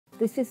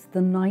This is the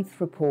 9th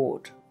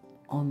report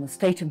on the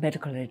state of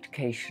medical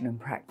education and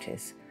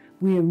practice.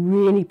 We are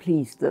really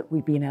pleased that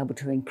we've been able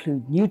to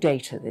include new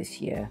data this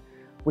year,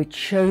 which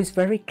shows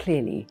very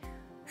clearly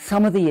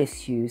some of the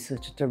issues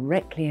that are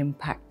directly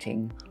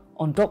impacting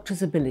on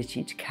doctors'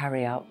 ability to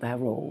carry out their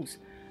roles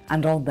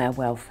and on their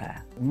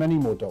welfare. Many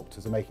more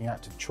doctors are making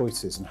active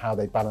choices in how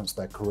they balance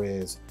their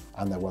careers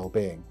and their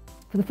well-being.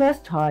 For the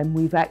first time,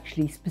 we've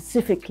actually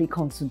specifically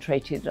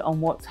concentrated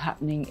on what's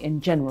happening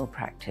in general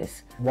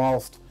practice.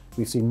 Whilst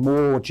we've seen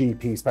more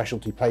GP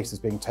specialty places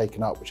being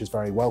taken up, which is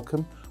very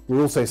welcome, we're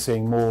also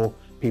seeing more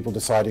people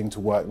deciding to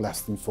work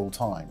less than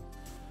full-time.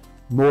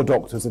 More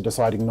doctors are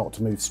deciding not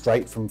to move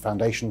straight from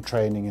foundation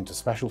training into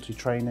specialty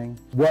training.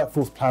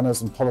 Workforce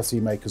planners and policy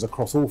makers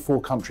across all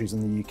 4 countries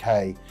in the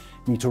UK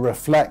need to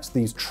reflect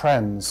these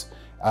trends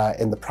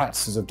in the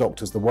practices of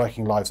doctors, the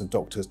working lives of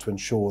doctors, to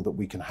ensure that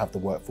we can have the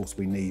workforce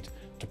we need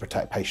to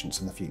protect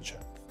patients in the future.